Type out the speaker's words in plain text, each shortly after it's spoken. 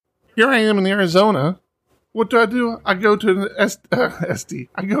here I am in Arizona. What do? I go to an SD.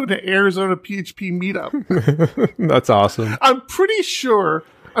 I go to Arizona PHP meetup. That's awesome. I'm pretty sure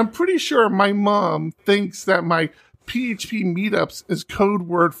my mom thinks that my PHP meetups is code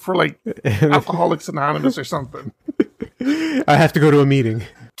word for like Alcoholics Anonymous or something. I have to go to a meeting.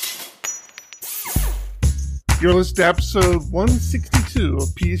 You're listening to episode 162 of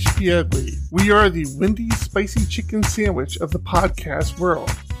PHP Ugly. We are the Wendy's Spicy Chicken Sandwich of the podcast world.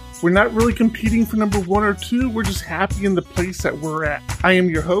 We're not really competing for number 1 or 2. We're just happy in the place that we're at. I am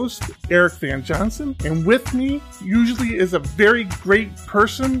your host, Eric Van Johnson, and with me usually is a very great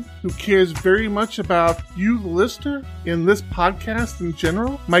person who cares very much about you, the listener, in this podcast in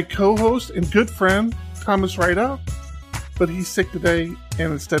general. My co-host and good friend, Thomas Rideout, but he's sick today,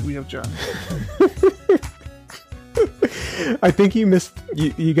 and instead we have John. I think you missed.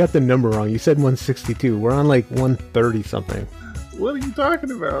 You got the number wrong. You said 162. We're on like 130 something. What are you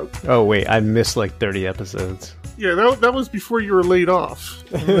talking about? Oh wait, I missed like 30 episodes. Yeah, that was before you were laid off,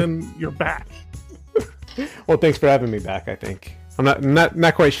 and then you're back. Well, thanks for having me back. I think I'm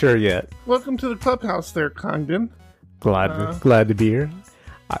not quite sure yet. Welcome to the clubhouse, there, Congdon. Glad to be here.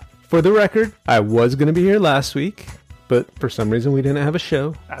 For the record, I was going to be here last week, but for some reason we didn't have a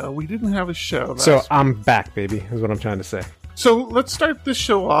show. We didn't have a show. So I'm back, baby, is what I'm trying to say. So let's start this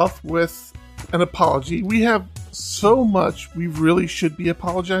show off with an apology. We have so much we really should be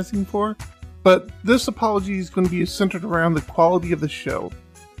apologizing for, but this apology is going to be centered around the quality of the show.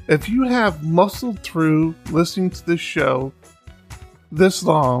 If you have muscled through listening to this show this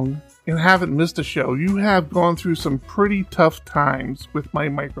long and haven't missed a show, you have gone through some pretty tough times with my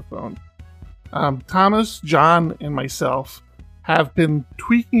microphone. Thomas, John, and myself have been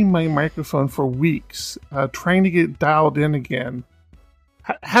tweaking my microphone for weeks, trying to get it dialed in again,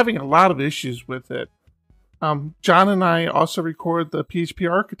 having a lot of issues with it. John and I also record the PHP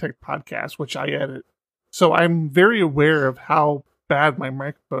Architect podcast, which I edit. So I'm very aware of how bad my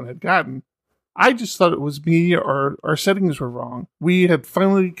microphone had gotten. I just thought it was me or our settings were wrong. We had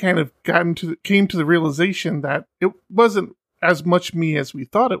finally kind of came to the realization that it wasn't as much me as we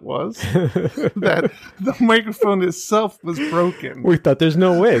thought it was, that the microphone itself was broken. We thought there's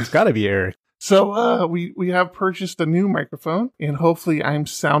no way. It's got to be Eric. So we have purchased a new microphone, and hopefully I'm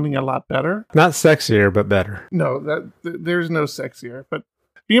sounding a lot better. Not sexier, but better. No, there's no sexier. But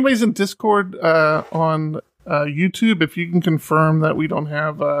if anybody's in Discord on YouTube, if you can confirm that we don't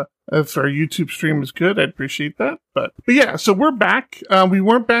have, if our YouTube stream is good, I'd appreciate that. But yeah, so we're back. We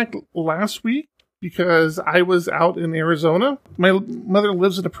weren't back last week because I was out in Arizona. My mother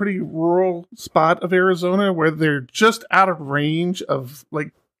lives in a pretty rural spot of Arizona where they're just out of range of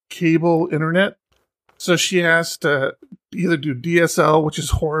like cable internet, so she has to either do DSL, which is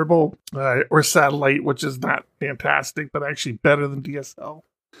horrible, or satellite, which is not fantastic but actually better than DSL,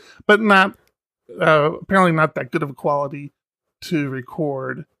 but not apparently not that good of a quality to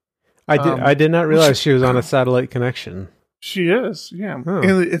record. I did not realize she was on a satellite connection. She is, yeah. Oh.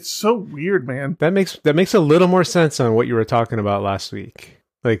 And it's so weird, man. That makes a little more sense on what you were talking about last week.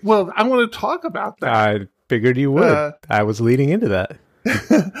 Like, well, I want to talk about that. I figured you would. I was leading into that.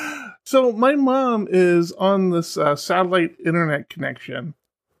 So my mom is on this satellite internet connection,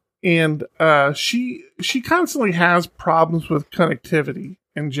 and she constantly has problems with connectivity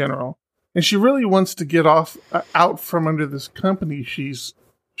in general, and she really wants to get out from under this company she's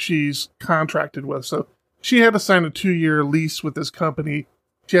contracted with. So she had to sign a 2-year lease with this company.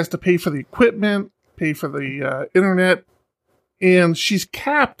 She has to pay for the equipment, pay for the internet, and she's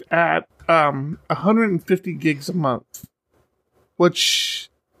capped at 150 gigs a month.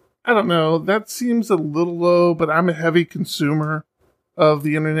 Which, I don't know, that seems a little low, but I'm a heavy consumer of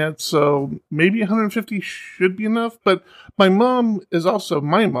the internet, so maybe 150 should be enough. But my mom is also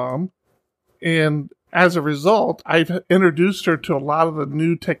my mom, and as a result, I've introduced her to a lot of the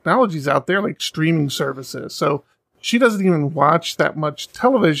new technologies out there, like streaming services. So she doesn't even watch that much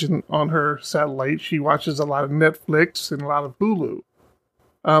television on her satellite. She watches a lot of Netflix and a lot of Hulu,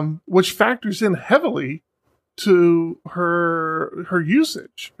 which factors in heavily to her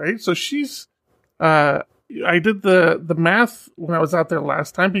usage, right? So she's I did the math when I was out there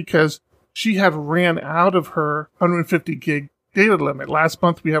last time because she had ran out of her 150 gig data limit. Last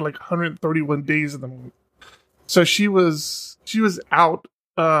month we had like 131 days in the month. So she was out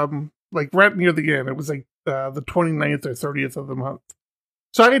like right near the end. It was like the 29th or 30th of the month.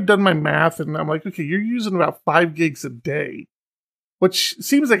 So I had done my math and I'm like, okay, you're using about 5 gigs a day, which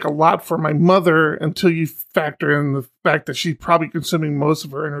seems like a lot for my mother until you factor in the fact that she's probably consuming most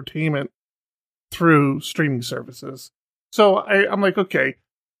of her entertainment through streaming services. So I'm like, okay,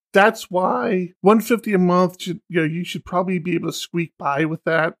 that's why $150 a month you should probably be able to squeak by with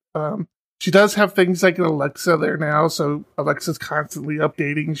that. She does have things like an Alexa there now, so Alexa's constantly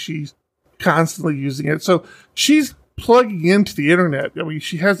updating. She's constantly using it. So she's plugging into the internet. I mean,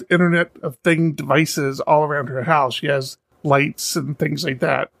 she has Internet of Thing devices all around her house. She has lights and things like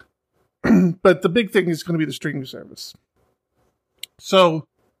that. But the big thing is going to be the streaming service. So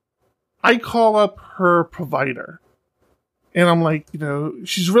I call up her provider and I'm like,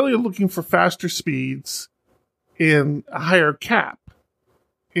 she's really looking for faster speeds and a higher cap.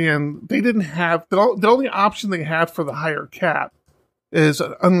 And they didn't have, the only option they had for the higher cap is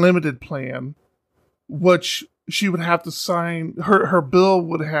an unlimited plan, which she would have to sign. Her bill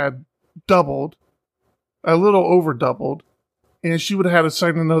would have doubled, a little over doubled, and she would have had to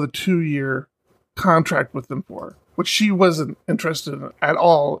sign another 2-year contract with them for, which she wasn't interested in at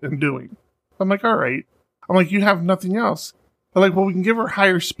all in doing. I'm like, all right. I'm like, you have nothing else. They're like, well, we can give her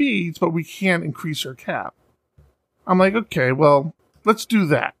higher speeds, but we can't increase her cap. I'm like, okay, well, let's do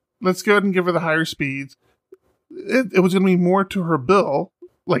that. Let's go ahead and give her the higher speeds. It was going to be more to her bill,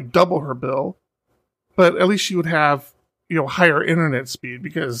 like double her bill, but at least she would have, higher internet speed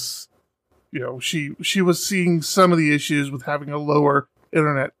because, she was seeing some of the issues with having a lower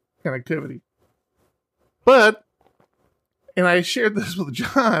internet connectivity. But, and I shared this with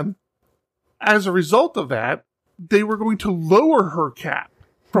John, as a result of that, they were going to lower her cap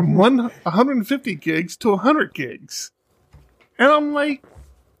from 150 gigs to 100 gigs. And I'm like,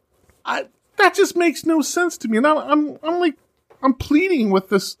 that just makes no sense to me. And I'm pleading with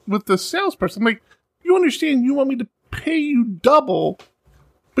this salesperson. I'm like, you understand, you want me to pay you double,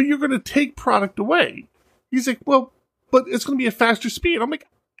 but you're going to take product away. He's like, well, but it's going to be a faster speed. I'm like,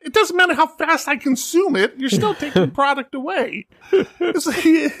 it doesn't matter how fast I consume it. You're still taking product away. It's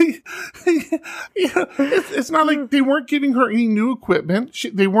like, it's not like they weren't giving her any new equipment.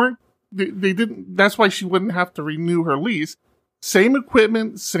 They didn't. That's why she wouldn't have to renew her lease. Same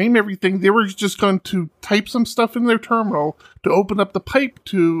equipment, same everything. They were just going to type some stuff in their terminal to open up the pipe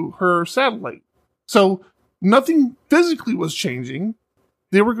to her satellite. So nothing physically was changing.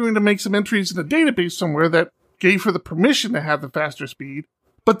 They were going to make some entries in a database somewhere that gave her the permission to have the faster speed,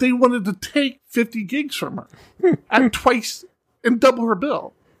 but they wanted to take 50 gigs from her at twice and double her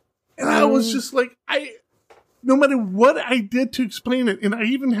bill. And I was just like, no matter what I did to explain it, and I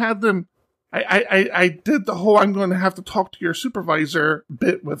even had them, I did the whole I'm going to have to talk to your supervisor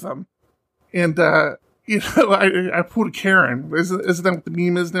bit with them. And, I pulled a Karen. Isn't that what the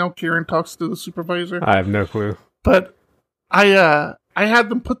meme is now? Karen talks to the supervisor? I have no clue. But I had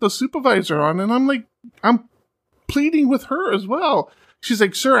them put the supervisor on, and I'm pleading with her as well. She's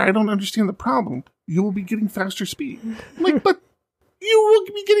like, sir, I don't understand the problem. You will be getting faster speed. I'm like, but you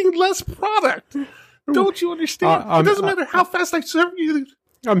will be getting less product. Don't you understand? It doesn't matter how fast I serve you.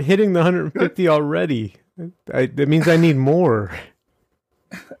 I'm hitting the 150 already. That means I need more.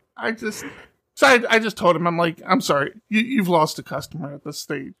 I just told him, I'm like, I'm sorry, you've lost a customer at this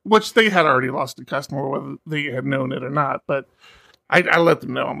stage, which they had already lost a customer, whether they had known it or not. But I let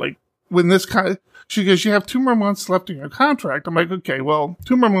them know. I'm like, when she goes, you have 2 more months left in your contract. I'm like, okay, well,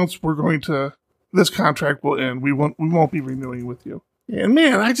 2 more months, this contract will end. We won't be renewing with you. And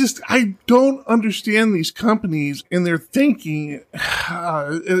man, I don't understand these companies and their thinking.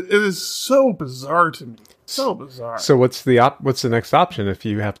 It is so bizarre to me. So bizarre. So what's the next option if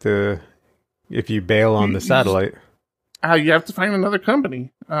you bail on the satellite? You have to find another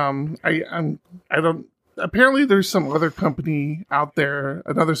company. Apparently there's some other company out there,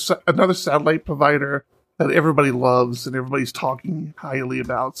 another satellite provider that everybody loves and everybody's talking highly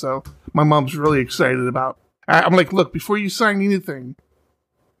about. So my mom's really excited about. I'm like, look, before you sign anything,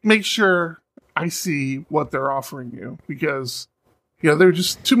 make sure I see what they're offering you, because there are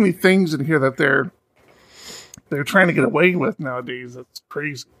just too many things in here that they're trying to get away with nowadays. That's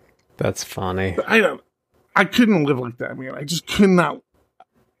crazy. That's funny. I couldn't live like that, man. I just could not.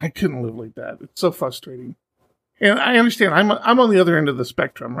 I couldn't live like that. It's so frustrating. And I understand. I'm on the other end of the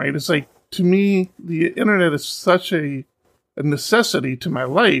spectrum, right? It's like, to me, the internet is such a necessity to my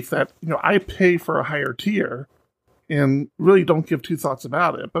life that, I pay for a higher tier and really don't give two thoughts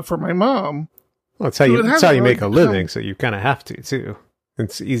about it. But for my mom, well, it's how you make a living, so you kind of have to too.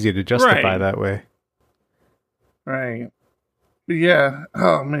 It's easy to justify that way. Right. But yeah.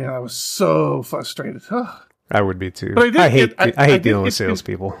 Oh man, I was so frustrated. I would be too. But I hate dealing with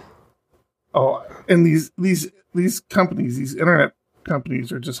salespeople. Oh, and these companies, these internet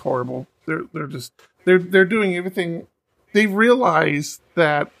companies, are just horrible. They're doing everything. They've realized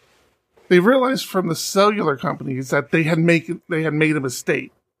from the cellular companies that they had made a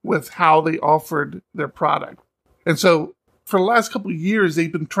mistake with how they offered their product, and so for the last couple of years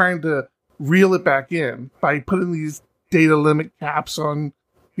they've been trying to reel it back in by putting these data limit caps on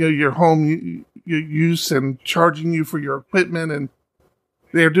your home use and charging you for your equipment, and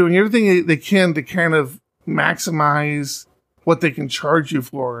they're doing everything they can to kind of maximize what they can charge you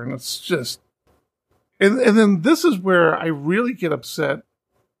for. And it's just, and then this is where I really get upset.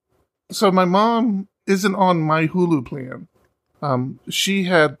 So my mom isn't on my Hulu plan. She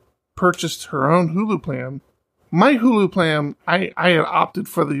had purchased her own Hulu plan. My Hulu plan, I had opted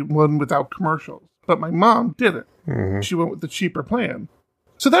for the one without commercials, but my mom didn't. Mm-hmm. She went with the cheaper plan.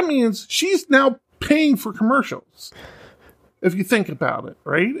 So that means she's now paying for commercials. If you think about it,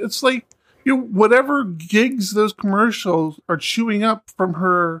 right? It's like, whatever gigs those commercials are chewing up from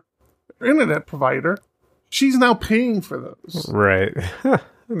her internet provider, she's now paying for those. Right.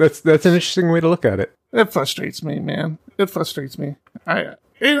 That's an interesting way to look at it. It frustrates me, man. It frustrates me. And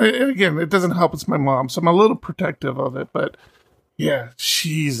again, it doesn't help. It's my mom, so I'm a little protective of it. But yeah,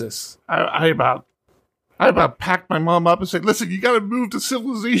 Jesus, I about packed my mom up and said, "Listen, you got to move to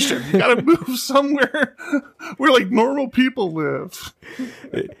civilization. You got to move somewhere where like normal people live."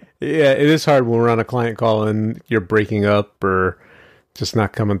 Yeah, it is hard when we're on a client call and you're breaking up or just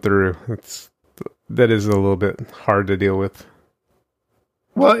not coming through. That is a little bit hard to deal with.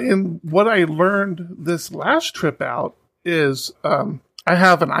 Well, and what I learned this last trip out is I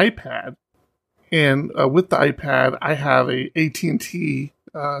have an iPad, and with the iPad, I have a AT&T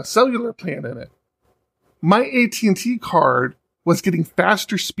cellular plan in it. My AT&T card was getting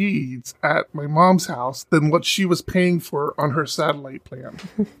faster speeds at my mom's house than what she was paying for on her satellite plan.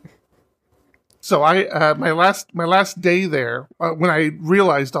 So my last day there, when I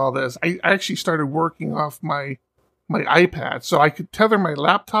realized all this, I actually started working off my iPad, so I could tether my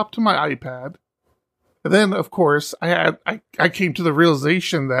laptop to my iPad. And then, of course, I came to the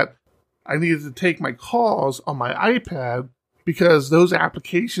realization that I needed to take my calls on my iPad because those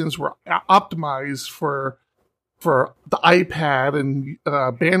applications were optimized for the iPad and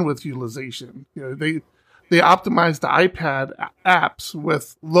bandwidth utilization. They optimized the iPad apps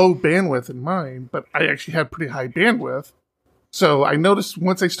with low bandwidth in mind, but I actually had pretty high bandwidth. So I noticed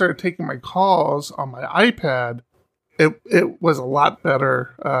once I started taking my calls on my iPad, it was a lot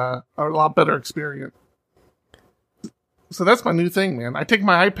better experience. So that's my new thing, man. I take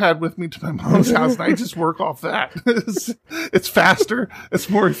my iPad with me to my mom's house and I just work off that. It's faster. It's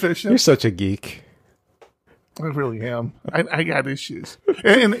more efficient. You're such a geek. I really am. I got issues.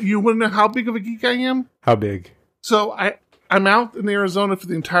 And you want to know how big of a geek I am? How big? So I'm out in Arizona for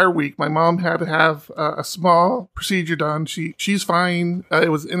the entire week. My mom had to have a small procedure done. She's fine.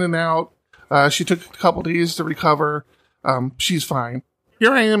 It was in and out. She took a couple days to recover. She's fine.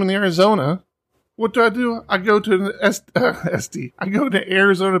 Here I am in Arizona. What do? I go to an SD. I go to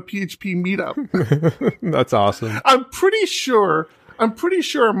Arizona PHP meetup. That's awesome. I'm pretty sure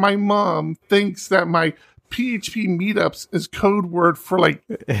my mom thinks that my PHP meetups is code word for like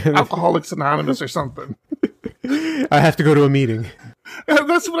Alcoholics Anonymous or something. I have to go to a meeting.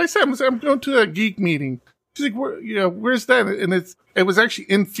 That's what I said. I'm going to a geek meeting. She's like, where's that? And it was actually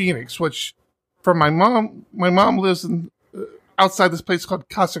in Phoenix, which for my mom lives in outside this place called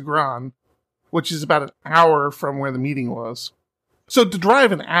Casa Grande, which is about an hour from where the meeting was. So to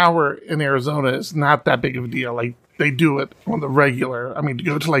drive an hour in Arizona is not that big of a deal. Like, they do it on the regular. I mean, to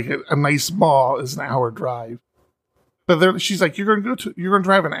go to like a nice mall is an hour drive. But she's like, you're going to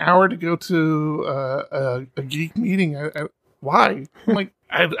drive an hour to go to a geek meeting. Why? I'm like,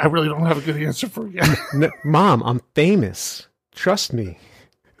 I really don't have a good answer for you. No, Mom, I'm famous. Trust me.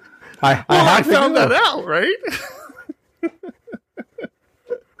 I found that out, right?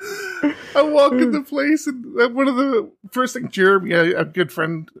 I walk in the place, and one of the first things, Jeremy, a good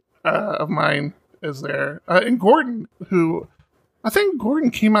friend of mine, is there. And Gordon, who I think Gordon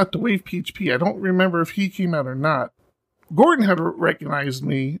came out to Wave PHP. I don't remember if he came out or not. Gordon had recognized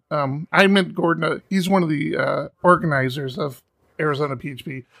me. I met Gordon. He's one of the organizers of Arizona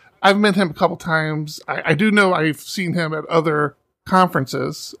PHP. I've met him a couple times. I do know I've seen him at other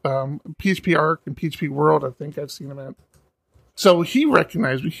conferences. PHP Arc and PHP World, I think I've seen him at. So he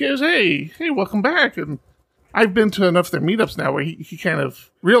recognized me. He goes, hey, welcome back. And I've been to enough of their meetups now where he kind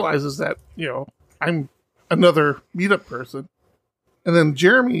of realizes that, I'm another meetup person. And then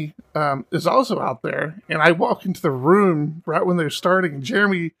Jeremy is also out there. And I walk into the room right when they're starting. And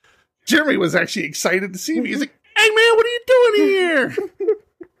Jeremy was actually excited to see me. He's like, hey, man, what are you doing here?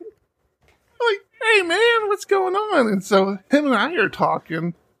 I'm like, hey, man, what's going on? And so him and I are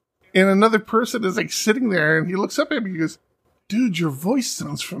talking. And another person is like sitting there. And he looks up at me and he goes, dude, your voice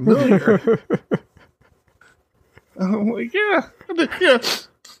sounds familiar. I'm like, yeah.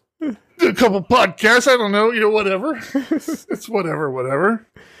 Did a couple podcasts. I don't know, whatever. It's whatever.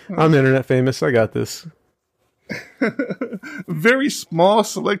 I'm internet famous. I got this. Very small,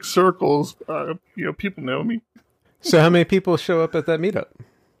 select circles. People know me. So how many people show up at that meetup?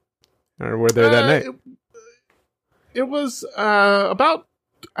 Or were there that night? It was about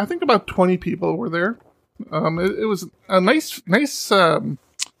 20 people were there. It was a nice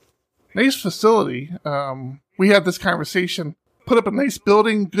facility. We had this conversation. Put up a nice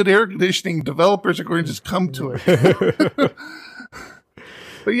building, good air conditioning. Developers are going to just come to it.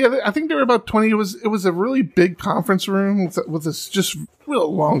 But yeah, I think there were about 20. It was a really big conference room with this just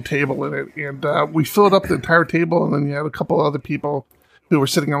real long table in it, and we filled up the entire table. And then you had a couple other people who were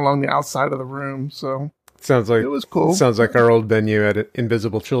sitting along the outside of the room. So sounds like it was cool. Sounds like our old venue at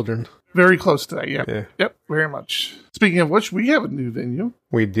Invisible Children. Very close to that. Yeah. Yep. Very much. Speaking of which, we have a new venue.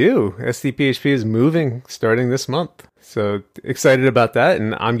 We do. SDPHP is moving starting this month. So excited about that.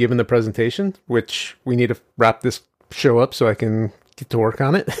 And I'm giving the presentation, which we need to wrap this show up so I can get to work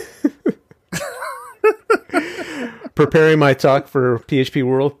on it. Preparing my talk for PHP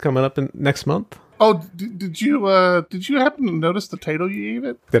World coming up next month. Oh, did you happen to notice the title you gave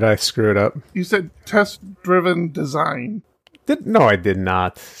it? Did I screw it up? You said test-driven design. No, I did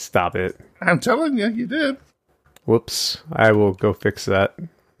not. Stop it. I'm telling you, you did. Whoops. I will go fix that.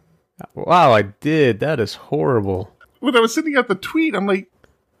 Wow, I did. That is horrible. When I was sitting at the tweet, I'm like,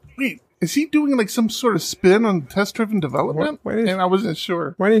 wait, is he doing like some sort of spin on test-driven development? And I wasn't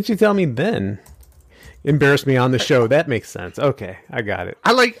sure. Why didn't you tell me then? Embarrass me on the show. That makes sense. Okay, I got it.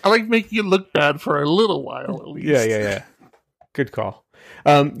 I like making you look bad for a little while at least. Yeah. Good call.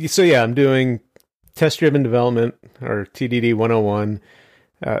 So yeah, I'm doing test-driven development, or TDD 101.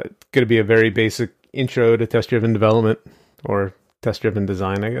 Going to be a very basic intro to test-driven development, or test-driven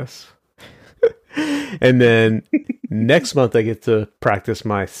design, I guess. And then next month I get to practice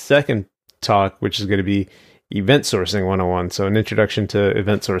my second talk, which is going to be event sourcing 101. So an introduction to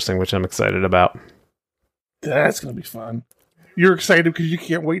event sourcing, which I'm excited about. That's going to be fun. You're excited because you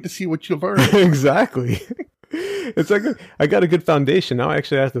can't wait to see what you learn. Exactly. It's like I got a good foundation. Now I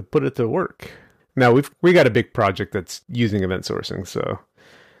actually have to put it to work. Now we got a big project that's using event sourcing, so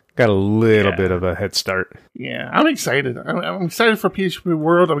got a little bit of a head start. Yeah, I'm excited. I'm excited for PHP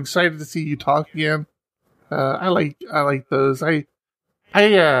World. I'm excited to see you talk again. I like those. I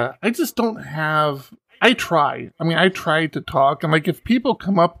just don't have. I try. I try to talk, and like if people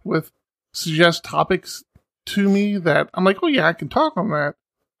come up with suggest topics to me that I'm like, oh yeah, I can talk on that.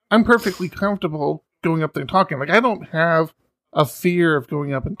 I'm perfectly comfortable going up there and talking. Like I don't have a fear of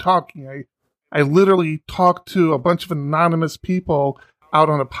going up and talking. I literally talk to a bunch of anonymous people out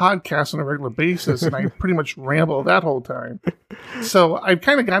on a podcast on a regular basis, and I pretty much ramble that whole time. So I've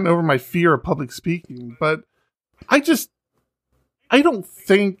kind of gotten over my fear of public speaking, but I don't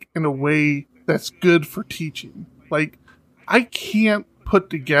think in a way that's good for teaching. Like, I can't put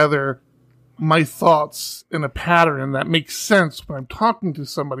together my thoughts in a pattern that makes sense when I'm talking to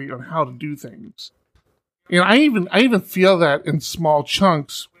somebody on how to do things. And I even feel that in small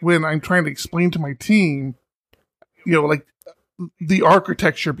chunks when I'm trying to explain to my team, like the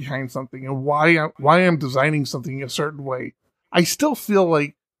architecture behind something and why I'm designing something a certain way. I still feel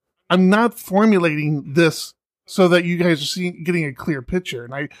like I'm not formulating this so that you guys are getting a clear picture.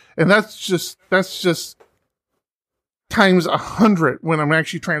 And that's just times 100 when I'm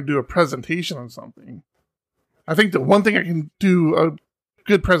actually trying to do a presentation on something. I think the one thing I can do a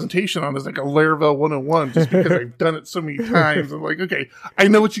good presentation on is like a Laravel 101, just because I've done it so many times. I'm like, okay, I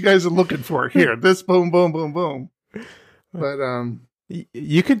know what you guys are looking for here. This boom, boom, boom, boom. But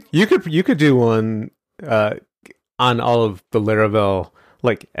you could do one on all of the Laravel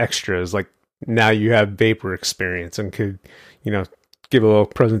like extras. Like now you have Vapor experience and could give a little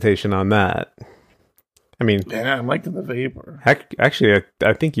presentation on that. Yeah, I'm liking the Vapor. Actually,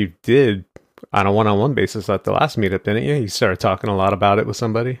 I think you did on a one-on-one basis at the last meetup, didn't you? You started talking a lot about it with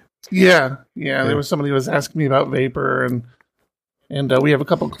somebody. Yeah. There was somebody who was asking me about Vapor, and we have a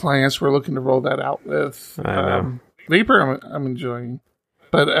couple of clients we're looking to roll that out with. I know. Vapor, I'm enjoying.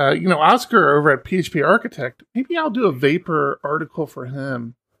 But, Oscar over at PHP Architect, maybe I'll do a Vapor article for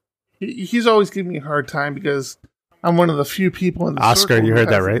him. He's always giving me a hard time because I'm one of the few people in the Oscar, circle you heard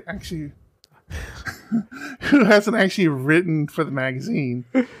that right? Who hasn't actually written for the magazine.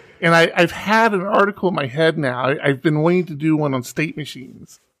 And I've had an article in my head now. I've been waiting to do one on state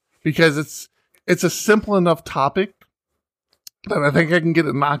machines because it's a simple enough topic that I think I can get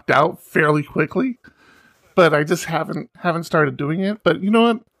it knocked out fairly quickly. But I just haven't started doing it. But you know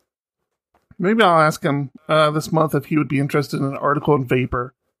what? Maybe I'll ask him this month if he would be interested in an article in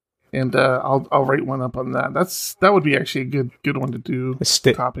Vapor, and I'll write one up on that. That would be actually a good one to do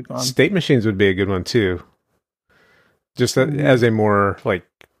a topic on. State machines would be a good one too. Just as a more like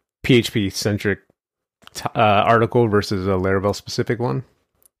PHP centric article versus a Laravel specific one.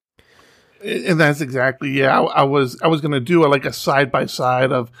 And that's exactly, yeah. I was going to do a side by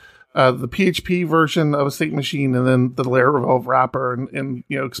side of the PHP version of a state machine and then the Laravel wrapper, and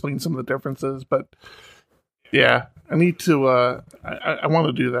explain some of the differences. But yeah, I need to. I want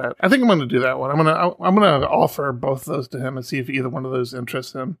to do that. I think I'm going to do that one. I'm gonna offer both of those to him and see if either one of those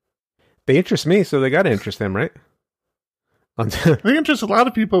interests him. They interest me, so they got to interest him, right? They interest a lot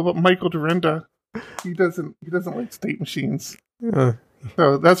of people, but Michael Dorinda, he doesn't like state machines.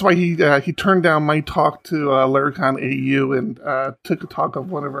 So that's why he turned down my talk to Laracon AU and took a talk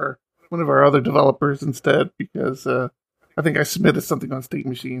of one of our other developers instead, because I think I submitted something on state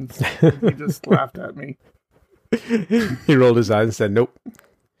machines. He just laughed at me. He rolled his eyes and said, "Nope."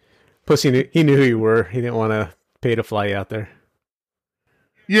 Plus, he knew who you were. He didn't want to pay to fly you out there.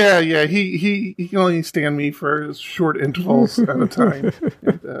 Yeah. He can only stand me for short intervals at a time.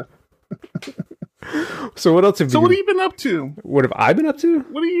 And, so what else have you? So what have you been up to? What have I been up to?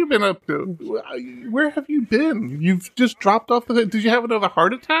 What have you been up to? Where have you been? You've just dropped off Did you have another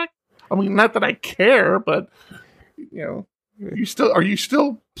heart attack? I mean, not that I care, but are you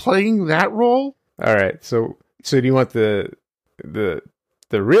still playing that role? All right. So do you want the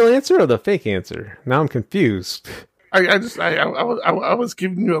real answer or the fake answer? Now I'm confused. I was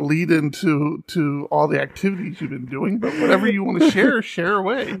giving you a lead into all the activities you've been doing, but whatever you want to share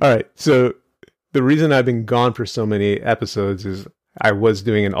away. All right. So the reason I've been gone for so many episodes is I was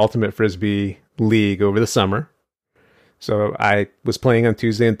doing an Ultimate Frisbee League over the summer. So I was playing on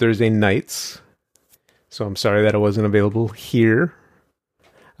Tuesday and Thursday nights. So I'm sorry that I wasn't available here.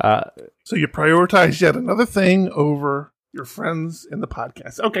 So you prioritized yet another thing over your friends in the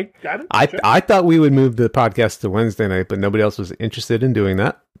podcast. Okay, got it. I thought we would move the podcast to Wednesday night, but nobody else was interested in doing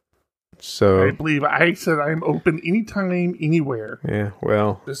that. So I believe I said I'm open anytime, anywhere. Yeah,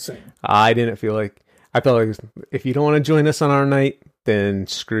 well, Just saying. I felt like if you don't want to join us on our night, then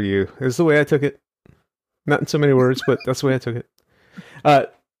screw you. Is the way I took it. Not in so many words, but that's the way I took it.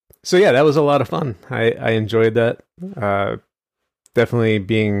 So yeah, that was a lot of fun. I enjoyed that. Definitely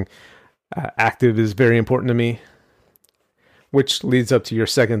being active is very important to me, which leads up to your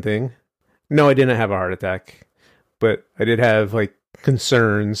second thing. No, I didn't have a heart attack, but I did have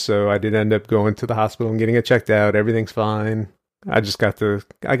concerns, so I did end up going to the hospital and getting it checked out. Everything's fine. I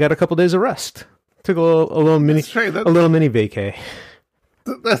got a couple days of rest. Took a little mini vacay.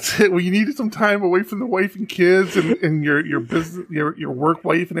 That's it. Well, you needed some time away from the wife and kids and your business, your work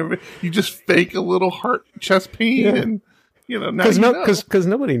wife and everything. You just fake a little chest pain, and because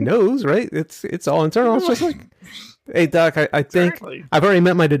nobody knows, right? It's all internal. It's just hey doc, I think exactly. I've already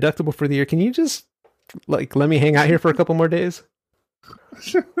met my deductible for the year. Can you just let me hang out here for a couple more days?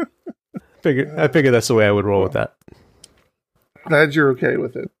 I figured that's the way I would roll with that. Glad you're okay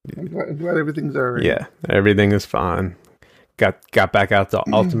with it. I'm glad everything's all right. Yeah, everything is fine. Got back out to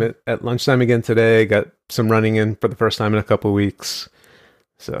Ultimate at lunchtime again today. Got some running in for the first time in a couple weeks.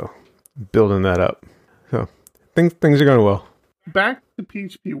 So building that up. So things are going well. Back to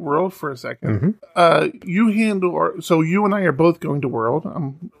PHP World for a second. Mm-hmm. So you and I are both going to World.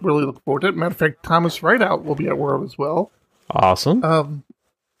 I'm really looking forward to it. Matter of fact, Thomas Rideout will be at World as well. Awesome.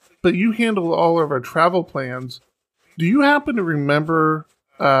 But you handle all of our travel plans. Do you happen to remember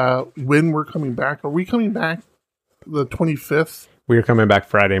when we're coming back? Are we coming back the 25th? We're coming back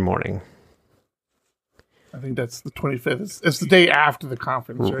Friday morning. I think that's the 25th. It's the day after the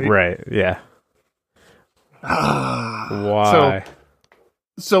conference, right? Right, yeah. Why?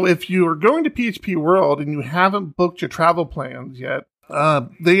 So if you are going to PHP World and you haven't booked your travel plans yet,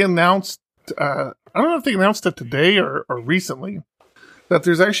 they announced, I don't know if they announced it today or recently, that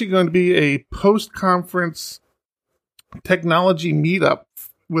there's actually going to be a post-conference technology meetup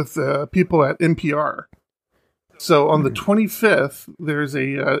with people at NPR. So on the 25th, there's a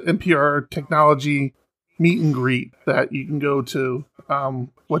NPR technology meet and greet that you can go to,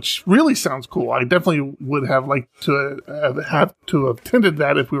 which really sounds cool. I definitely would have liked to have attended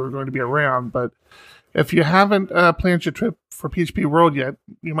that if we were going to be around. But if you haven't planned your trip for PHP World yet,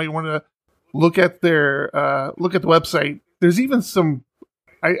 you might want to look at the website. There's even some,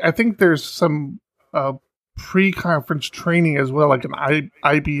 I think there's some pre-conference training as well, like an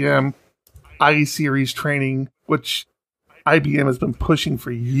IBM iSeries training, which IBM has been pushing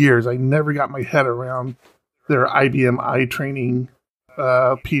for years. I never got my head around their IBM iTraining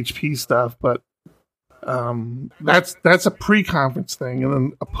PHP stuff, but that's a pre-conference thing, and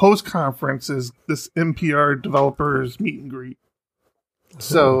then a post-conference is this NPR developers meet and greet.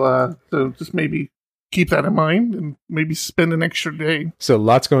 So just maybe keep that in mind and maybe spend an extra day. So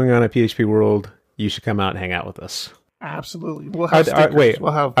lots going on at PHP World. You should come out and hang out with us. Absolutely. We'll have stickers. Wait,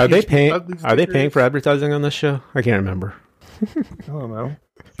 we'll have are they PHP paying? Ugly Are they stickers. paying for advertising on this show? I can't remember. I don't know.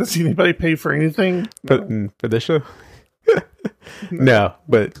 Does anybody pay for anything? For this show? No,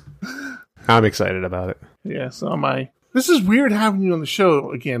 but I'm excited about it. Yeah, so am I. This is weird having you on the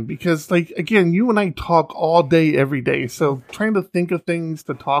show again because, like, again, you and I talk all day, every day. So trying to think of things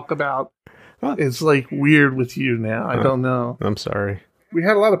to talk about is like weird with you now. I don't know. I'm sorry. We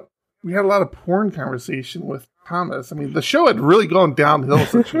had a lot of porn conversation with Thomas. I mean, the show had really gone downhill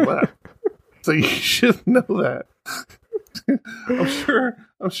since you left. So you should know that.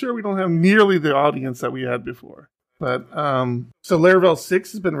 I'm sure we don't have nearly the audience that we had before. But so Laravel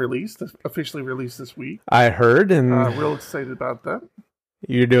 6 has been officially released this week. I heard, and real excited about that.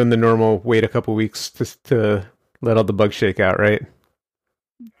 You're doing the normal wait a couple weeks to let all the bugs shake out, right?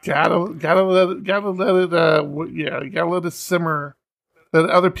 Gotta let it simmer. Let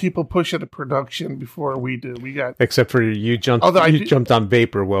other people push it to production before we do. Except for you jumped jumped on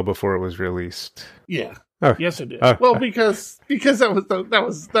Vapor well before it was released. Yeah. Oh. Yes, I did. Oh. Well, because that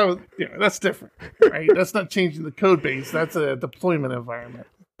was that's different, right? That's not changing the code base. That's a deployment environment.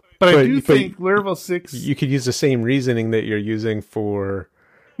 But I do think Laravel 6. You could use the same reasoning that you're using for.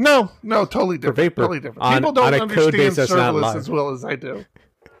 No, totally different. Vapor. Totally different. People don't understand serverless as well as I do.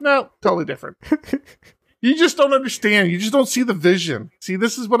 No, totally different. You just don't understand. You just don't see the vision. See,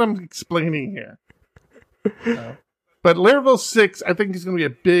 this is what I'm explaining here. But Laravel 6, I think, is going to be a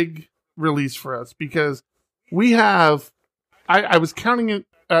big release for us because we have, I was counting it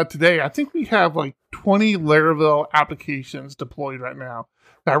today, I think we have like 20 Laravel applications deployed right now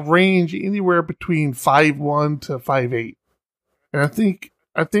that range anywhere between 5.1 to 5.8. And I think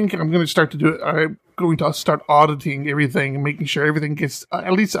I'm going to start to do it. I'm going to start auditing everything and making sure everything gets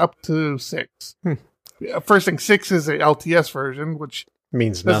at least up to 6. First thing, 6 is a LTS version, which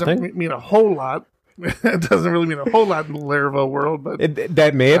means nothing. Doesn't mean a whole lot. It doesn't really mean a whole lot in the Laravel world, but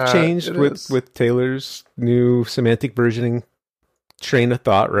that may have changed with Taylor's new semantic versioning train of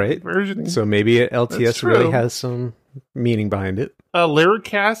thought, right? Versioning. So maybe LTS really has some meaning behind it.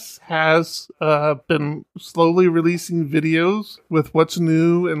 Laracast has been slowly releasing videos with what's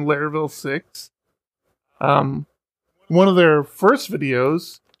new in Laravel 6. One of their first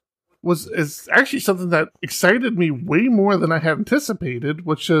videos is actually something that excited me way more than I had anticipated,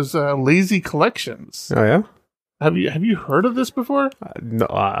 which is lazy collections. Oh yeah, have you heard of this before?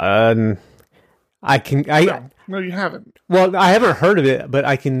 No, no, you haven't. Well, I haven't heard of it, but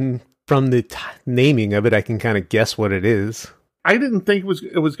I can from the naming of it, I can kind of guess what it is. I didn't think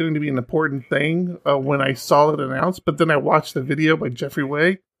it was going to be an important thing when I saw it announced, but then I watched the video by Jeffrey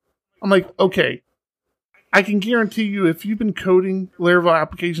Way. I'm like, okay. I can guarantee you, if you've been coding Laravel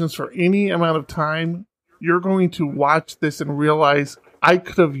applications for any amount of time, you're going to watch this and realize I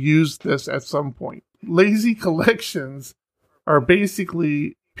could have used this at some point. Lazy collections are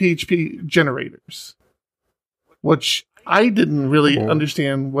basically PHP generators, which I didn't really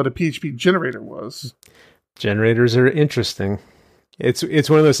understand what a PHP generator was. Generators are interesting. It's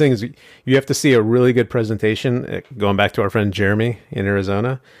one of those things you have to see a really good presentation. Going back to our friend Jeremy in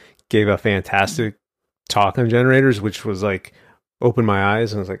Arizona, gave a fantastic talk on generators, which was like opened my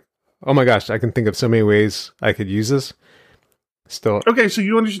eyes and I was like, oh my gosh, I can think of so many ways I could use this. Still, okay, so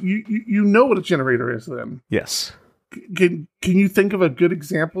you know what a generator is then? Yes. Can you think of a good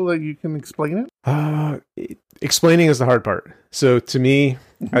example that you can explain it? Explaining is the hard part. So to me,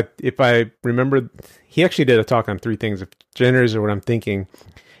 if I remember, he actually did a talk on 3 things. If generators are what I'm thinking,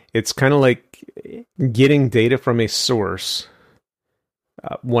 it's kind of like getting data from a source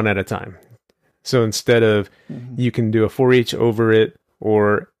one at a time. So instead of you can do a for each over it,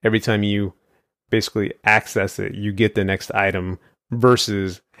 or every time you basically access it, you get the next item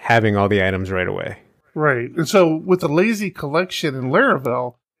versus having all the items right away. Right. And so with the lazy collection in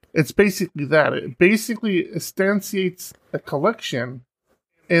Laravel, it's basically that. It basically instantiates a collection,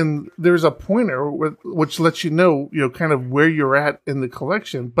 and there's a pointer which lets you know, kind of where you're at in the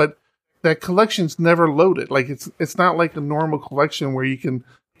collection, but that collection's never loaded. Like it's not like a normal collection where you can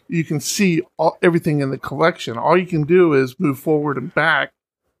see everything in the collection. All you can do is move forward and back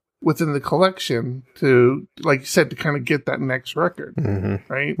within the collection to, like you said, to kind of get that next record,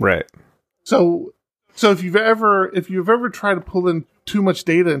 right? Right. So if you've ever tried to pull in too much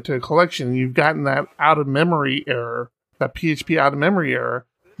data into a collection, you've gotten that out of memory error, that PHP out of memory error.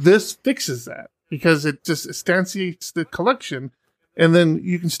 This fixes that because it just instantiates the collection, and then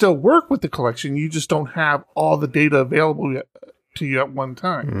you can still work with the collection. You just don't have all the data available yet to you at one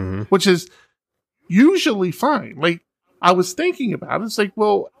time, which is usually fine. Like, I was thinking about it. It's like,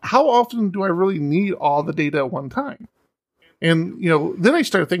 well, how often do I really need all the data at one time? And, then I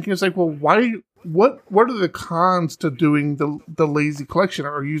started thinking, it's like, well, why what are the cons to doing the lazy collection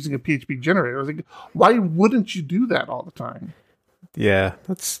or using a PHP generator? Like, why wouldn't you do that all the time? Yeah,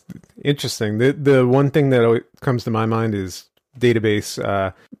 that's interesting. The one thing that always comes to my mind is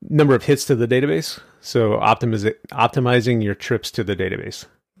database number of hits to the database. So optimizing your trips to the database.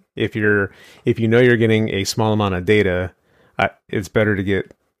 If you know you're getting a small amount of data, it's better to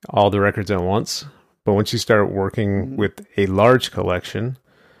get all the records at once. But once you start working with a large collection,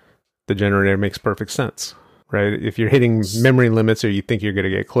 the generator makes perfect sense, right? If you're hitting memory limits or you think you're going to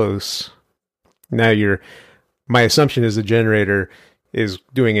get close, now my assumption is the generator is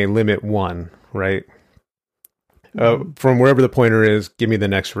doing a limit 1, right? From wherever the pointer is, give me the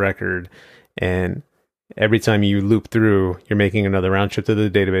next record. And every time you loop through, you're making another round trip to the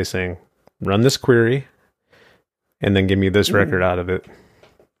database saying, run this query, and then give me this record out of it.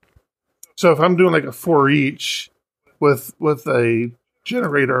 So if I'm doing like a for each with a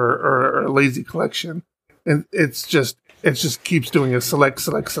generator or a lazy collection, and it just keeps doing a select.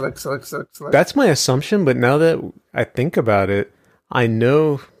 That's my assumption, but now that I think about it, I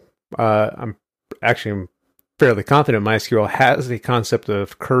know I'm fairly confident MySQL has the concept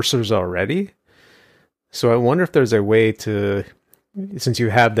of cursors already. So I wonder if there's a way to, since you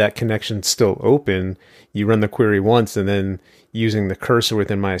have that connection still open, you run the query once and then using the cursor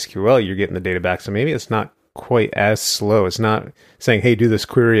within MySQL, you're getting the data back. So maybe it's not quite as slow. It's not saying, hey, do this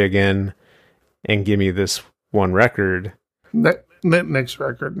query again and give me this one record. Next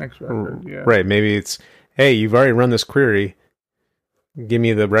record. Yeah. Right. Maybe it's, hey, you've already run this query. Give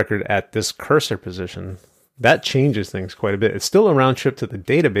me the record at this cursor position. That changes things quite a bit. It's still a round trip to the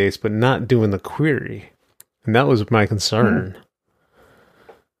database, but not doing the query. And that was my concern.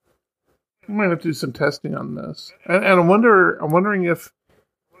 I might have to do some testing on this. And I'm wondering if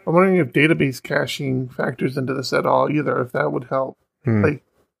database caching factors into this at all either, if that would help. Like,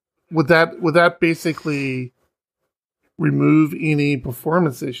 would that basically remove any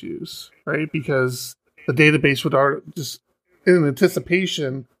performance issues, right? Because the database would already, just in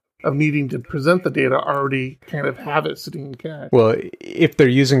anticipation of needing to present the data, already kind of have it sitting in cache. Well, if they're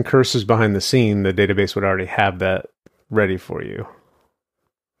using cursors behind the scene, the database would already have that ready for you.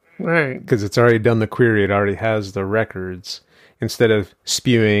 Right. Because it's already done the query. It already has the records. Instead of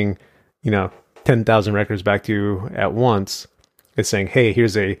spewing, 10,000 records back to you at once, it's saying, hey,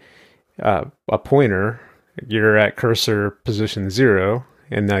 here's a pointer. You're at cursor position 0,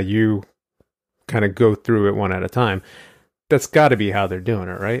 and now you kind of go through it one at a time. That's got to be how they're doing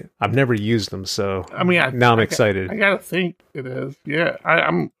it, right? I've never used them, so now I'm excited. I gotta think it is. Yeah,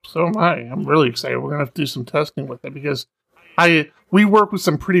 so am I. I'm really excited. We're gonna have to do some testing with it because we work with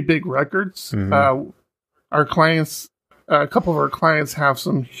some pretty big records. Our clients, a couple of our clients have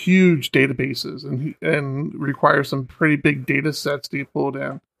some huge databases and require some pretty big data sets to be pulled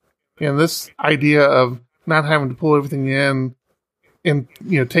in. And this idea of not having to pull everything in and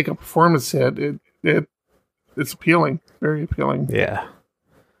take a performance hit, it's appealing, very appealing. Yeah.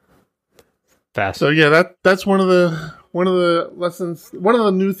 Fast. So yeah, that's one of the lessons, one of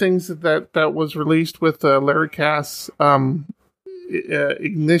the new things that was released with Laracast,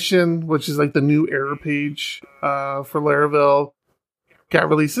 Ignition, which is like the new error page for Laravel, got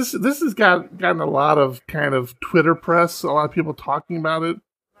released. This has gotten a lot of kind of Twitter press, a lot of people talking about it.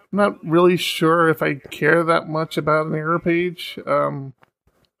 I'm not really sure if I care that much about an error page.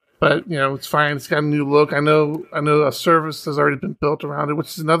 But it's fine. It's got a new look. I know a service has already been built around it, which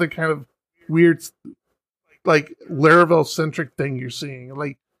is another kind of weird, like Laravel centric thing you're seeing.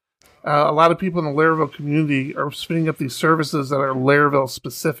 Like a lot of people in the Laravel community are spinning up these services that are Laravel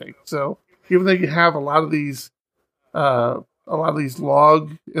specific. So even though you have a lot of these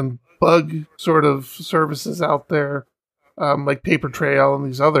log and bug sort of services out there, like Papertrail and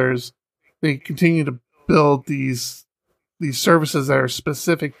these others, they continue to build these services that are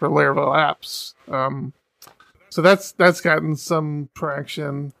specific for Laravel apps. So that's gotten some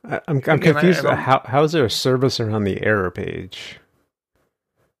traction. I'm confused. How is there a service around the error page?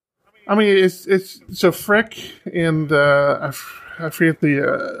 I mean, it's so Frick and I forget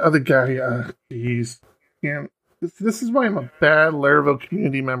the other guy. This is why I'm a bad Laravel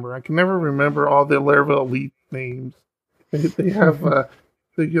community member. I can never remember all the Laravel elite names. They have.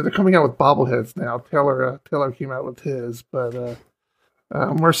 They're coming out with bobbleheads now. Taylor came out with his, but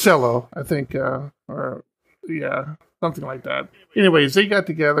Marcelo, I think, or something like that. Anyways, they got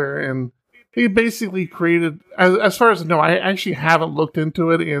together and they basically created. As far as I know, I actually haven't looked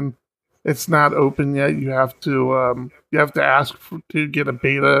into it, and it's not open yet. You have to ask to get a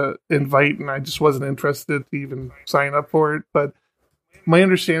beta invite, and I just wasn't interested to even sign up for it, but. My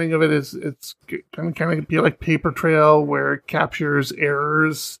understanding of it is it's kind of be like Papertrail, where it captures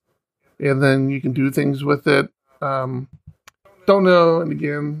errors and then you can do things with it. Don't know. And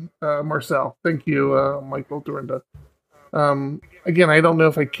again, Marcel, thank you, Michael Dorinda. Again, I don't know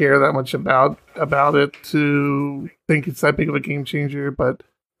if I care that much about it to think it's that big of a game changer, but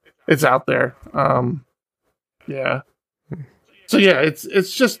it's out there. Yeah. So yeah, it's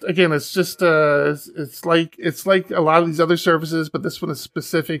just it's like a lot of these other services, but this one is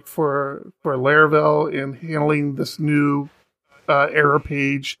specific for Laravel and handling this new error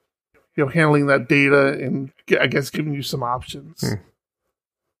page, handling that data and I guess giving you some options.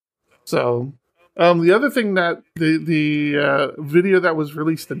 So the other thing that the video that was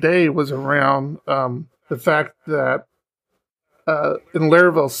released today was around the fact that in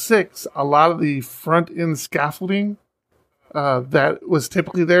Laravel 6, a lot of the front-end scaffolding that was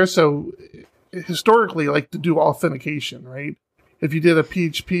typically there. So historically, like to do authentication, right? If you did a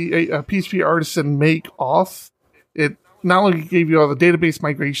PHP Artisan make auth, it not only gave you all the database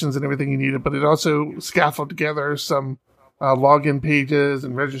migrations and everything you needed, but it also scaffolded together some login pages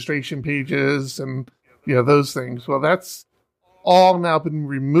and registration pages and those things. Well, that's all now been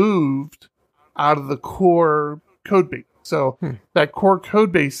removed out of the core code base. So that core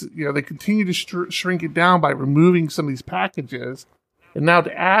code base, they continue to shrink it down by removing some of these packages. And now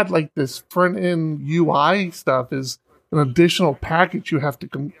to add like this front end UI stuff is an additional package you have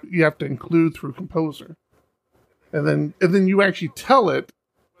to include through Composer. And then you actually tell it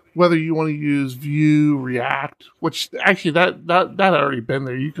whether you want to use Vue, React, which actually that had already been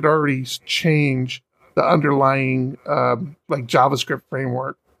there. You could already change the underlying like JavaScript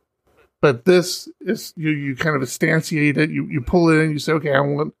framework. But this is you kind of instantiate it. You pull it in. You say, okay, I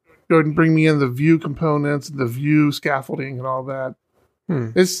want go ahead and bring me in the Vue components, the Vue scaffolding, and all that.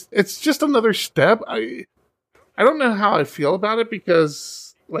 It's just another step. I don't know how I feel about it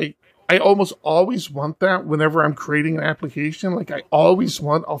because like I almost always want that whenever I'm creating an application. Like I always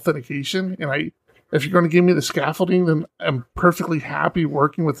want authentication, and if you're going to give me the scaffolding, then I'm perfectly happy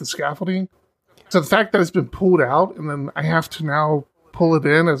working with the scaffolding. So the fact that it's been pulled out and then I have to now pull it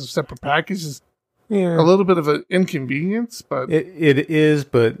in as a separate package is a little bit of an inconvenience, but it is,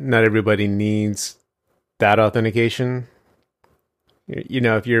 but not everybody needs that authentication.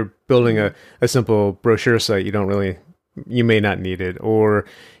 If you're building a simple brochure site, you may not need it, or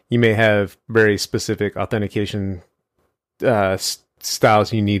you may have very specific authentication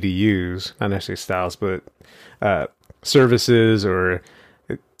styles you need to use, not necessarily styles, but services or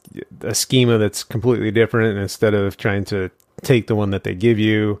a schema that's completely different. And instead of trying to take the one that they give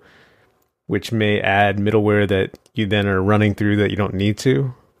you, which may add middleware that you then are running through that you don't need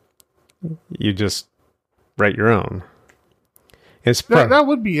to, you just write your own. That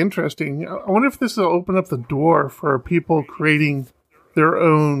would be interesting. I wonder if this will open up the door for people creating their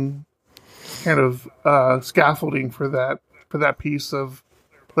own kind of scaffolding for that piece of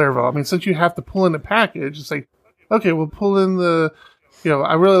Laravel. I mean, since you have to pull in a package, it's like, okay, we'll pull in the,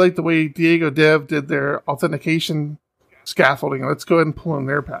 I really like the way Diego Dev did their authentication scaffolding. Let's go ahead and pull in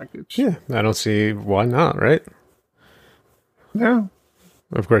their package. Yeah, I don't see why not, right? Yeah.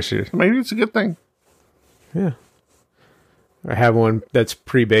 Of course you. Maybe it's a good thing. Yeah. I have one that's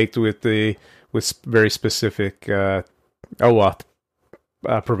pre-baked with very specific OAuth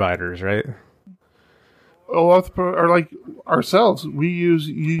providers, right? OAuth or like ourselves, we use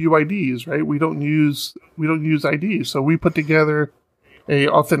UUIDs, right? We don't use IDs, so we put together a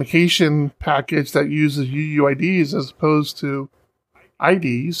authentication package that uses UUIDs as opposed to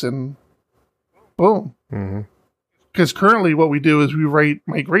IDs, and boom. Because currently, what we do is we write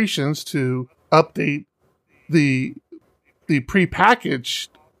migrations to update the prepackaged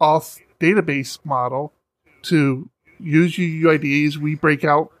auth database model to use UUIDs. We break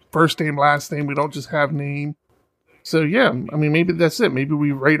out first name, last name. We don't just have name. So yeah, I mean, maybe that's it. Maybe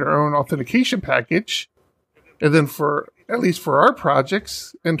we write our own authentication package, and then at least for our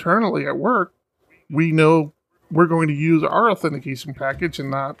projects internally at work, we know we're going to use our authentication package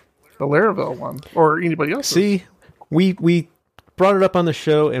and not the Laravel one or anybody else. See, we brought it up on the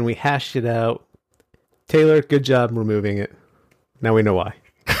show and we hashed it out. Taylor, good job removing it. Now we know why.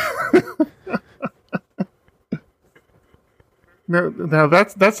 Now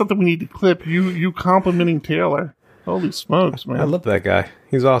that's something we need to clip. You complimenting Taylor. Holy smokes, man! I love that guy.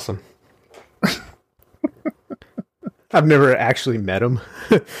 He's awesome. I've never actually met him.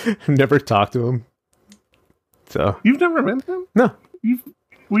 Never talked to him. So you've never met him? No.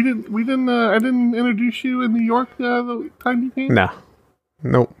 We didn't. I didn't introduce you in New York the time you came. No.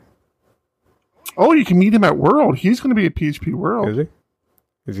 Nope. Oh, you can meet him at World. He's going to be at PHP World. Is he?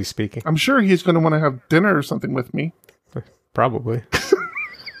 Is he speaking? I'm sure he's going to want to have dinner or something with me. Probably.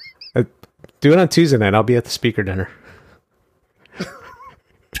 Do it on Tuesday night. I'll be at the speaker dinner.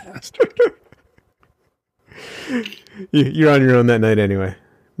 bastard. You're on your own that night anyway.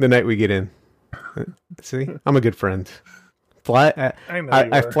 The night we get in. See, I'm a good friend.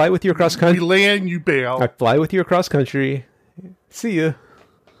 I fly with you across country. We land, you bail. I fly with you across country. See ya.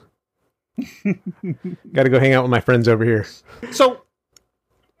 Got to go hang out with my friends over here. So,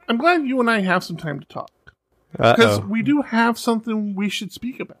 I'm glad you and I have some time to talk. Because we do have something we should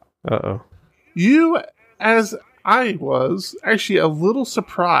speak about. Uh-oh. You, as I was, actually a little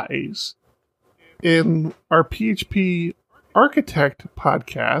surprised in our PHP Architect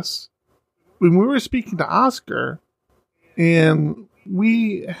podcast when we were speaking to Oscar, and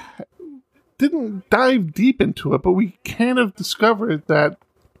we didn't dive deep into it, but we kind of discovered that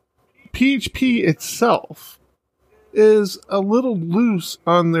PHP itself is a little loose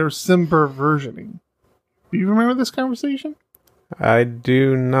on their Simber versioning. Do you remember this conversation? I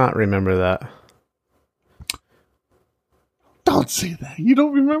do not remember that. Don't say that. You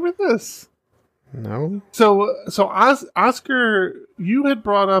don't remember this. No. So Oscar, you had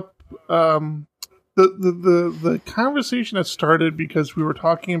brought up the conversation that started because we were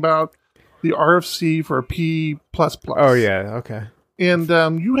talking about the RFC for P++. Oh yeah, okay. And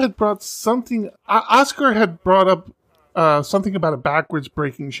you had brought something. Oscar had brought up something about a backwards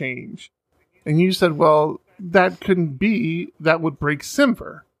breaking change, and you said, "Well, that couldn't be. That would break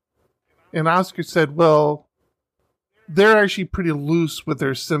Simver." And Oscar said, "Well, they're actually pretty loose with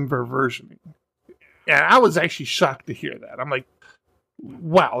their Simver versioning." And I was actually shocked to hear that. I'm like,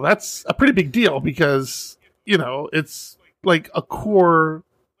 wow, that's a pretty big deal because, it's like a core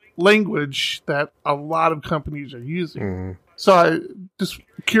language that a lot of companies are using. Mm. So I just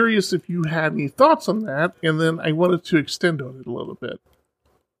curious if you had any thoughts on that, and then I wanted to extend on it a little bit.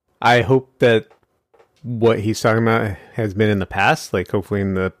 I hope that what he's talking about has been in the past, like hopefully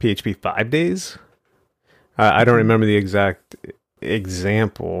in the PHP 5 days. I don't remember the exact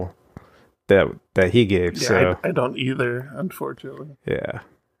example that he gave. Yeah, so I don't either, unfortunately. Yeah,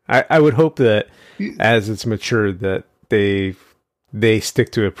 I would hope that as it's matured that they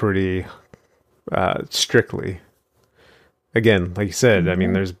stick to it pretty strictly. Again, like you said, I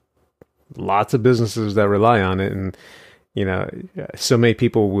mean, there's lots of businesses that rely on it, and so many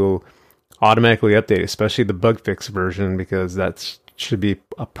people will automatically update, especially the bug fix version, because that should be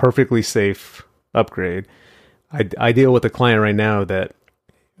a perfectly safe upgrade. I deal with a client right now that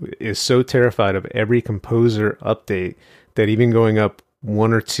is so terrified of every Composer update that even going up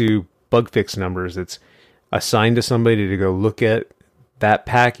 1 or 2 bug fix numbers, it's assigned to somebody to go look at that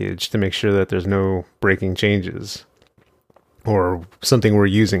package to make sure that there's no breaking changes or something we're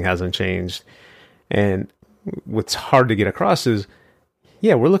using hasn't changed. And what's hard to get across is,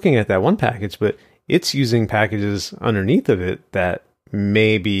 yeah, we're looking at that one package, but it's using packages underneath of it that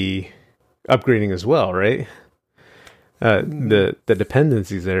may be upgrading as well, right? The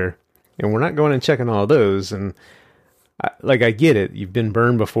dependencies there, and we're not going and checking all those. And I get it, you've been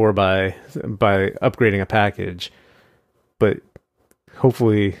burned before by upgrading a package, but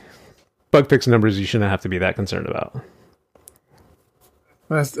hopefully bug fix numbers you shouldn't have to be that concerned about.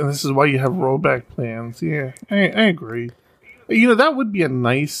 And this is why you have rollback plans. Yeah, I agree. That would be a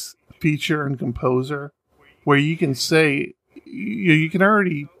nice feature in Composer where you can say, you can